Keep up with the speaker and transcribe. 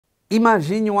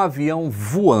Imagine um avião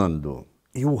voando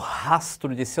e o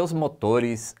rastro de seus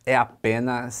motores é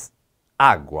apenas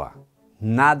água,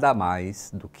 nada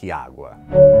mais do que água.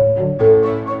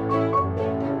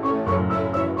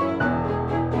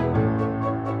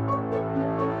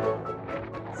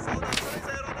 Saudações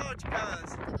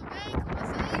aeronáuticas! Tudo bem com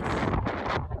vocês?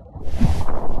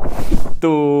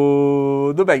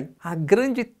 Tudo bem. A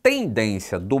grande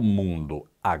tendência do mundo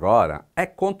agora é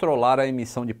controlar a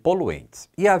emissão de poluentes.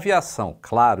 E a aviação,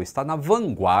 claro, está na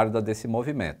vanguarda desse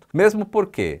movimento. Mesmo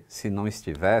porque, se não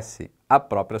estivesse, a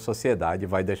própria sociedade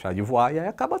vai deixar de voar e aí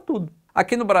acaba tudo.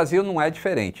 Aqui no Brasil não é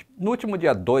diferente. No último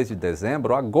dia 2 de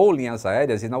dezembro, a Gol Linhas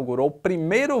Aéreas inaugurou o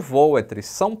primeiro voo entre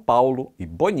São Paulo e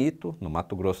Bonito, no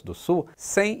Mato Grosso do Sul,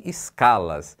 sem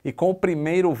escalas e com o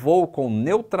primeiro voo com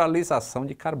neutralização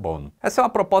de carbono. Essa é uma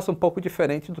proposta um pouco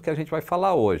diferente do que a gente vai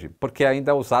falar hoje, porque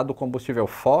ainda é usado combustível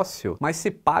fóssil, mas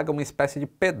se paga uma espécie de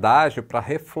pedágio para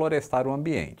reflorestar o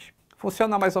ambiente.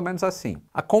 Funciona mais ou menos assim.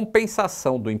 A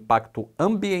compensação do impacto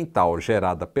ambiental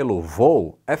gerada pelo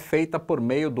voo é feita por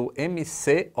meio do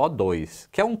MCO2,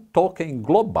 que é um token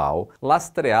global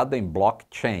lastreado em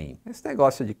blockchain. Esse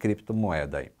negócio de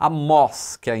criptomoeda aí. A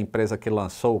MAIS, que é a empresa que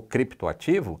lançou o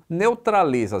criptoativo,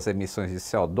 neutraliza as emissões de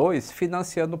CO2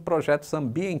 financiando projetos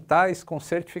ambientais com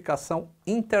certificação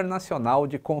internacional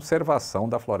de conservação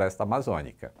da floresta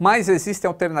amazônica. Mas existem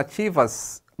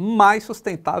alternativas mais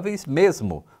sustentáveis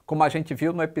mesmo, como a gente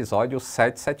viu no episódio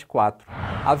 774.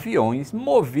 Aviões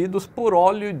movidos por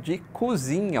óleo de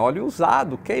cozinha, óleo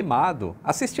usado, queimado.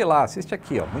 Assiste lá, assiste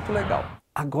aqui, ó, muito legal.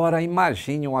 Agora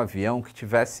imagine um avião que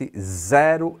tivesse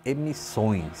zero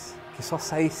emissões, que só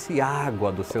saísse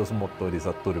água dos seus motores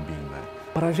a turbina.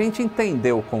 Para a gente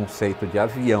entender o conceito de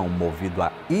avião movido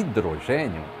a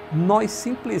hidrogênio, nós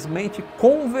simplesmente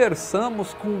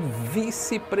conversamos com o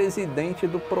vice-presidente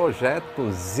do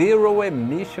projeto Zero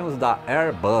Emissions da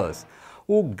Airbus,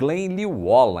 o Glenn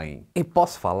Llewellyn. E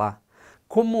posso falar?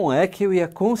 Como é que eu ia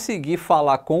conseguir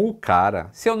falar com o cara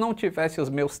se eu não tivesse os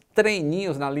meus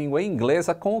treininhos na língua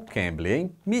inglesa com o Cambly,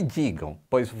 hein? Me digam,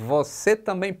 pois você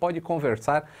também pode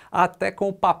conversar até com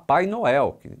o Papai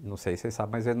Noel, que não sei se vocês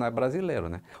sabem, mas ele não é brasileiro,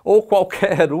 né? Ou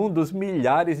qualquer um dos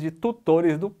milhares de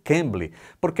tutores do Cambly,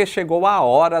 porque chegou a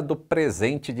hora do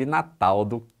presente de Natal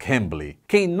do Cambly.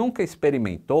 Quem nunca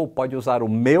experimentou pode usar o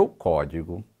meu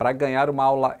código para ganhar uma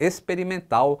aula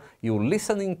experimental e o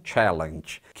Listening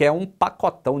Challenge, que é um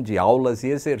pacotão de aulas e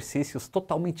exercícios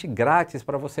totalmente grátis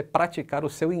para você praticar o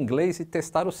seu inglês e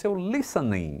testar o seu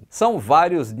listening. São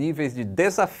vários níveis de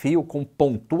desafio com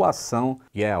pontuação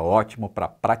e é ótimo para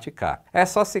praticar. É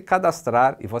só se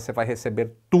cadastrar e você vai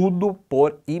receber tudo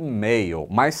por e-mail,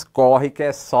 mas corre que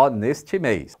é só neste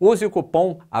mês. Use o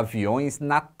cupom Aviões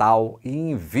Natal e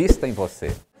invista em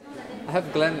você. I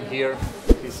have Glenn here.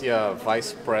 He's the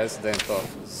Vice President of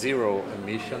Zero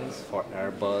Emissions for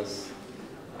Airbus.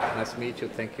 Nice to meet you.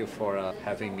 Thank you for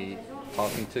having me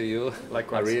talking to you.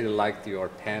 Likewise. I really liked your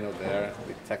panel there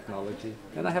with technology.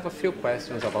 And I have a few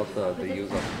questions about the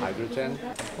use of hydrogen.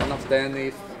 One of them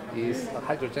is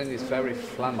hydrogen is very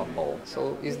flammable.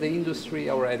 So is the industry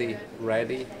already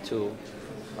ready to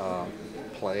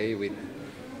play with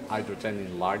hydrogen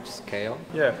in large scale?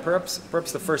 Yeah, perhaps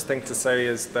the first thing to say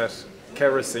is that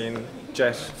kerosene,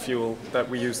 jet fuel that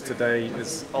we use today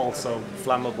is also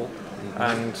flammable,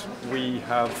 and we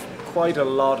have quite a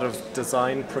lot of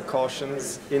design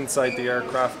precautions inside the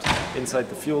aircraft, inside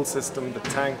the fuel system, the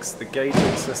tanks, the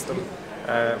gauging system,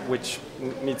 which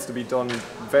needs to be done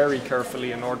very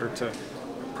carefully in order to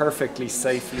perfectly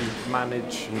safely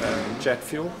manage jet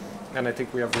fuel, and I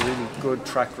think we have a really good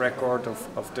track record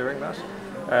of doing that.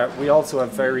 We also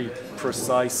have very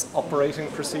precise operating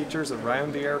procedures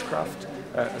around the aircraft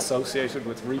associated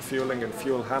with refueling and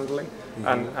fuel handling,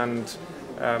 and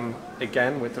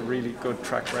again with a really good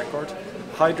track record.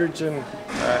 Hydrogen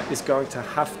is going to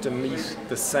have to meet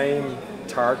the same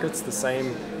targets, the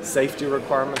same safety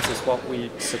requirements as what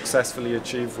we successfully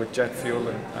achieve with jet fuel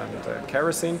and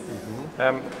kerosene.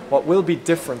 What will be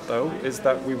different though is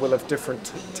that we will have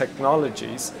different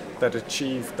technologies that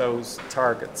achieve those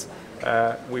targets.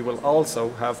 We will also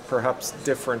have perhaps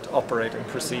different operating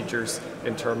procedures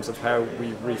in terms of how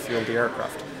we refuel the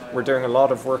aircraft. We're doing a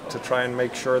lot of work to try and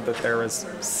make sure that they're as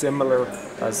similar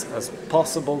as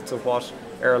possible to what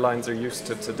airlines are used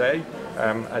to today,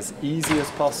 as easy as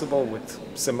possible with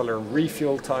similar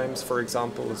refuel times, for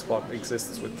example, as what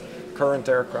exists with current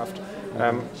aircraft.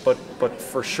 But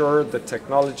for sure the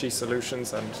technology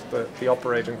solutions and the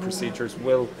operating procedures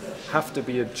will have to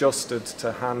be adjusted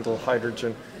to handle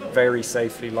hydrogen very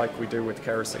safely like we do with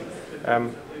kerosene.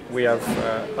 We have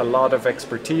a lot of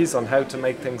expertise on how to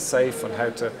make things safe, on how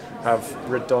to have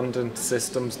redundant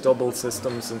systems, double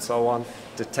systems and so on,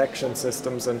 detection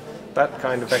systems, and that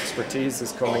kind of expertise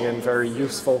is coming in very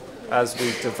useful as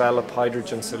we develop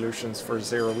hydrogen solutions for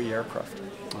zero-E aircraft.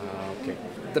 Okay.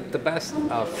 The best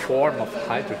form of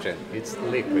hydrogen is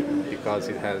liquid because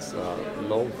it has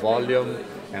low volume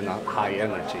and a high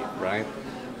energy, right?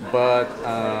 But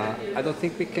I don't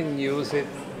think we can use it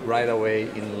right away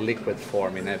in liquid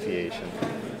form in aviation.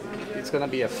 It's going to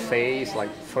be a phase,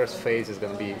 like first phase is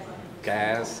going to be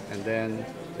gas, and then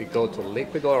we go to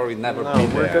liquid, or we never be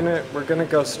there? We're gonna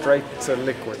go straight to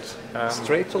liquid.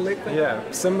 Straight to liquid? Yeah,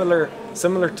 similar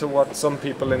to what some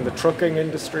people in the trucking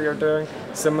industry are doing,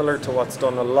 similar to what's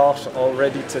done a lot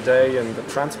already today in the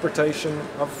transportation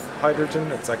of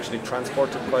hydrogen. It's actually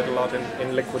transported quite a lot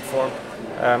in liquid form.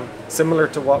 Similar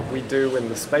to what we do in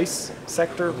the space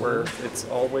sector, where it's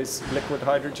always liquid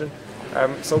hydrogen.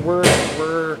 So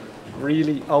we're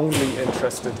really only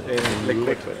interested in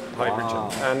liquid hydrogen.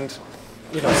 Wow. And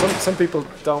you know, some people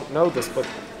don't know this, but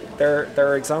there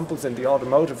are examples in the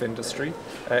automotive industry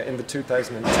in the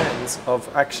 2010s of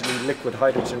actually liquid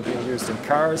hydrogen being used in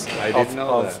cars,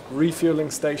 of refueling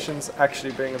stations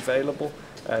actually being available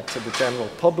to the general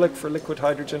public for liquid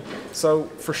hydrogen. So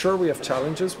for sure we have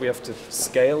challenges. We have to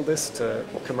scale this to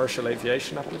commercial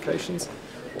aviation applications,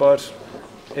 but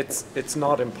it's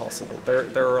not impossible.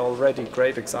 There are already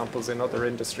great examples in other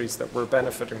industries that we're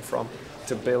benefiting from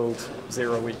to build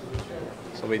zero-E.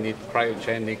 So we need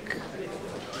cryogenic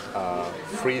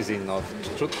freezing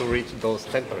to reach those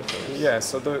temperatures. Yeah,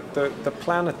 so the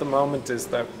plan at the moment is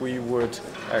that we would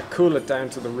cool it down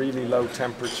to the really low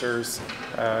temperatures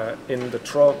in the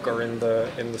truck or in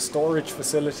the storage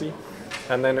facility,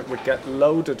 and then it would get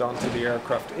loaded onto the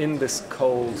aircraft in this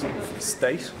cold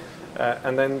state.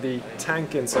 And then the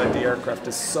tank inside the aircraft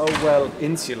is so well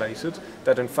insulated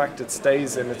that in fact it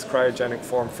stays in its cryogenic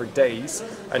form for days,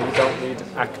 and you don't need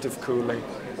active cooling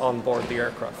on board the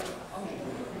aircraft.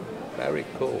 Very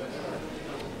cool.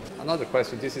 Another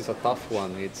question, this is a tough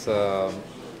one. It's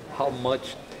how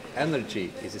much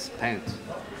energy is spent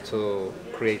to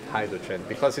create hydrogen?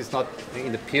 Because it's not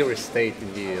in the purest state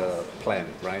in the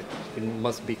planet, right? It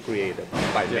must be created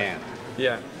by man.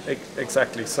 Yeah,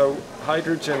 exactly. So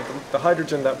hydrogen, the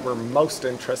hydrogen that we're most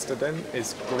interested in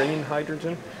is green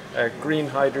hydrogen. Green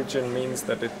hydrogen means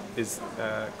that it is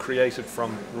created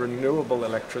from renewable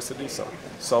electricity, so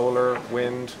solar,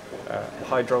 wind,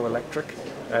 hydroelectric.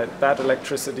 That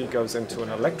electricity goes into an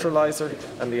electrolyzer,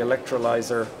 and the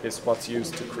electrolyzer is what's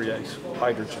used to create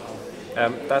hydrogen.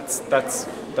 That's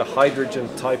the hydrogen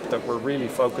type that we're really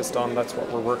focused on. That's what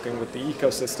we're working with the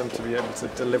ecosystem to be able to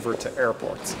deliver to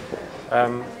airports.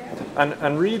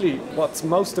 And really what's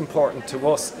most important to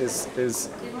us is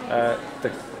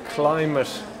the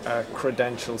climate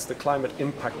credentials, the climate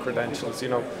impact credentials, you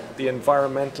know, the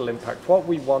environmental impact. What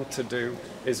we want to do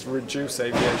is reduce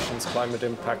aviation's climate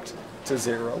impact to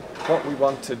zero. What we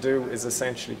want to do is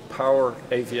essentially power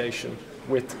aviation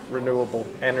with renewable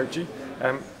energy.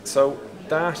 So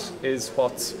that is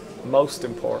what's most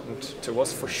important to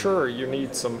us. For sure, you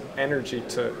need some energy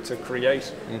to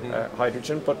create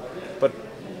hydrogen, but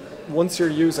once you're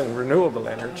using renewable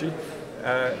energy,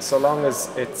 so long as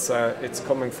it's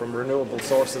coming from renewable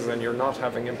sources and you're not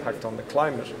having impact on the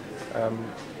climate,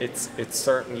 it's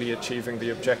certainly achieving the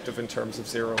objective in terms of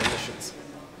zero emissions.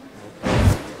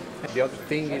 The other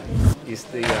thing is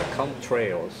the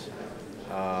contrails.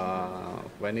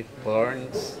 When it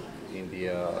burns in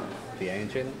the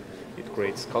engine, it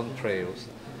creates contrails,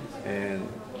 and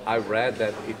I read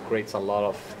that it creates a lot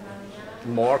of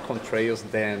more contrails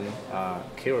than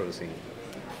kerosene.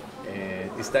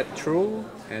 And is that true?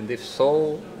 And if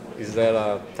so, is there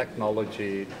a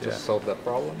technology to solve that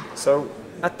problem? So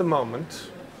at the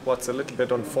moment, what's a little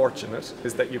bit unfortunate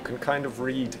is that you can kind of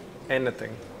read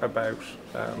anything about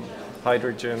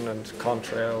hydrogen and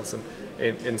contrails, and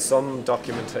in some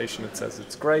documentation it says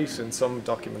it's great, in some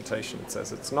documentation it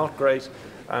says it's not great,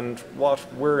 and what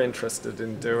we're interested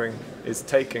in doing is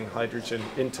taking hydrogen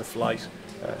into flight,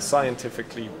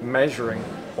 scientifically measuring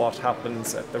what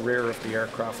happens at the rear of the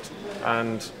aircraft,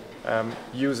 and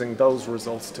using those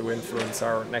results to influence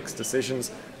our next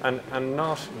decisions, and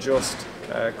not just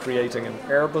creating an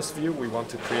Airbus view. We want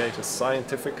to create a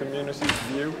scientific community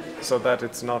view, so that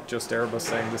it's not just Airbus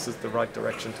saying this is the right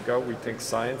direction to go. We think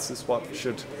science is what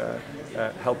should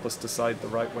help us decide the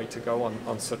right way to go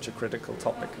on such a critical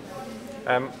topic.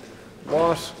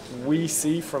 What we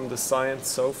see from the science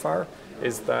so far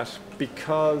is that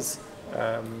because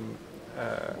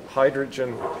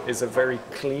hydrogen is a very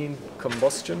clean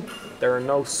combustion, there are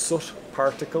no soot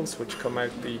particles which come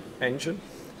out the engine.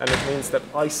 and it means that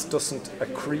ice doesn't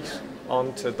accrete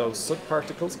onto those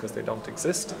subparticles because they don't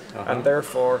exist, and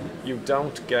therefore you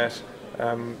don't get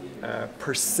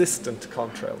persistent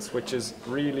contrails, which is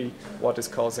really what is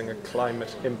causing a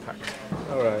climate impact.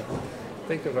 All right.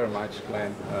 Thank you very much,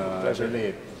 Glenn. Pleasure.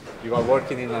 Really, you are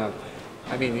working in a,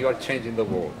 I mean, you are changing the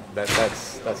world.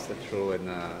 That's the truth, and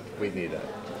we need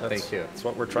that. Thank you. That's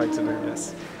what we're trying to do,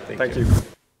 yes. Thank you.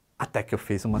 Até que eu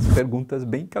fiz umas perguntas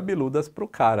bem cabeludas pro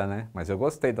cara, né? Mas eu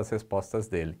gostei das respostas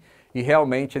dele. E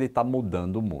realmente ele está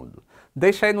mudando o mundo.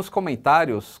 Deixa aí nos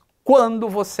comentários quando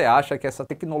você acha que essa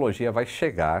tecnologia vai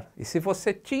chegar e se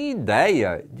você tinha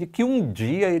ideia de que um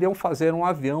dia iriam fazer um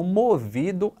avião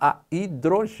movido a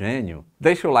hidrogênio.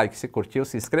 Deixa o like se curtiu,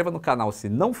 se inscreva no canal se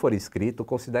não for inscrito,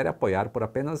 considere apoiar por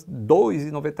apenas R$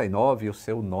 2,99 e o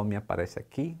seu nome aparece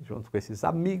aqui junto com esses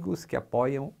amigos que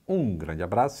apoiam. Um grande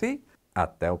abraço e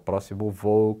até o próximo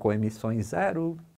voo com emissões zero.